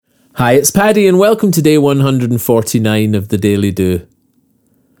Hi, it's Paddy and welcome to day 149 of the Daily Do.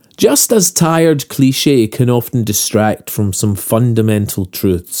 Just as tired cliché can often distract from some fundamental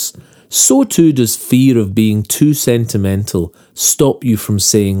truths, so too does fear of being too sentimental stop you from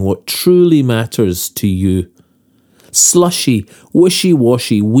saying what truly matters to you. Slushy,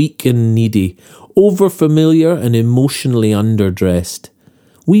 wishy-washy, weak and needy, over-familiar and emotionally underdressed.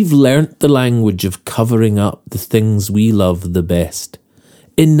 We've learnt the language of covering up the things we love the best.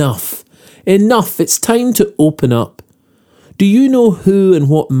 Enough. It's time to open up. Do you know who and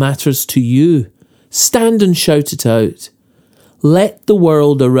what matters to you? Stand and shout it out. Let the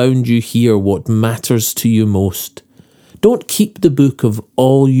world around you hear what matters to you most. Don't keep the book of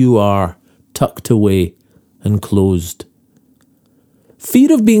all you are tucked away and closed.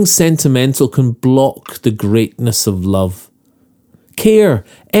 Fear of being sentimental can block the greatness of love. Care,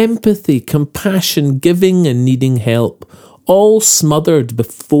 empathy, compassion, giving and needing help, all smothered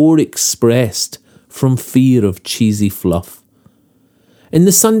before expressed from fear of cheesy fluff. In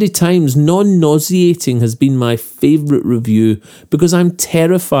the Sunday Times, non-nauseating has been my favourite review because I'm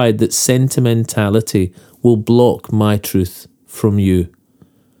terrified that sentimentality will block my truth from you.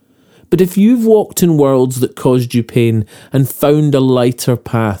 But if you've walked in worlds that caused you pain and found a lighter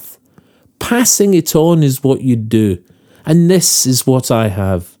path, passing it on is what you do, and this is what I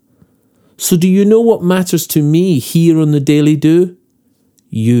have. So do you know what matters to me here on the Daily Do?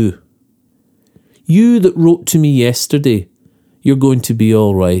 You. You that wrote to me yesterday, you're going to be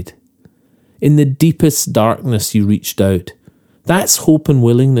all right. In the deepest darkness you reached out. That's hope and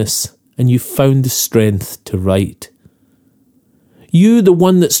willingness, and you found the strength to write. You, the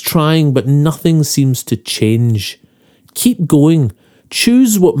one that's trying but nothing seems to change. Keep going.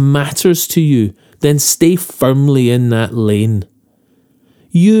 Choose what matters to you, then stay firmly in that lane.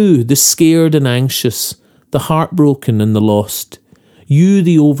 You, the scared and anxious, the heartbroken and the lost. You,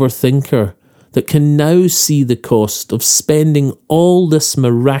 the overthinker, that can now see the cost of spending all this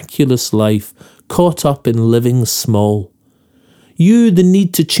miraculous life caught up in living small. You, the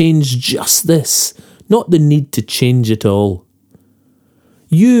need to change just this, not the need to change it all.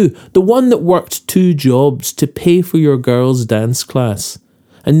 You, the one that worked 2 jobs to pay for your girl's dance class,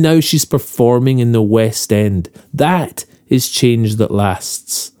 and now she's performing in the West End. That is change that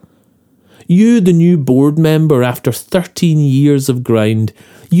lasts. You, the new board member after 13 years of grind.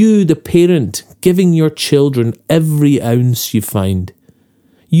 You, the parent, giving your children every ounce you find.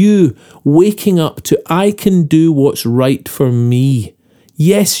 You, waking up to I can do what's right for me.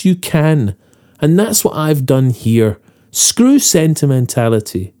 Yes, you can. And that's what I've done here. Screw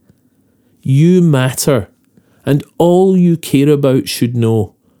sentimentality. You matter, and all you care about should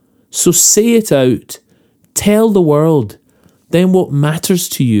know. So say it out. Tell the world. Then what matters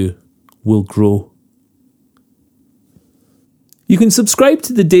to you will grow. You can subscribe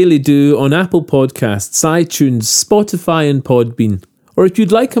to The Daily Do on Apple Podcasts, iTunes, Spotify and Podbean. Or if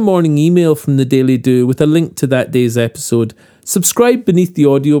you'd like a morning email from The Daily Do with a link to that day's episode, subscribe beneath the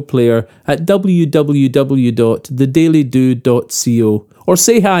audio player at www.thedailydo.co, or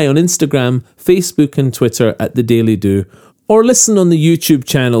say hi on Instagram, Facebook and Twitter at The Daily Do, or listen on the YouTube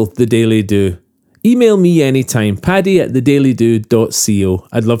channel The Daily Do. Email me anytime, paddy@thedailydo.co.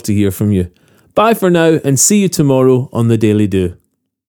 I'd love to hear from you. Bye for now and see you tomorrow on The Daily Do.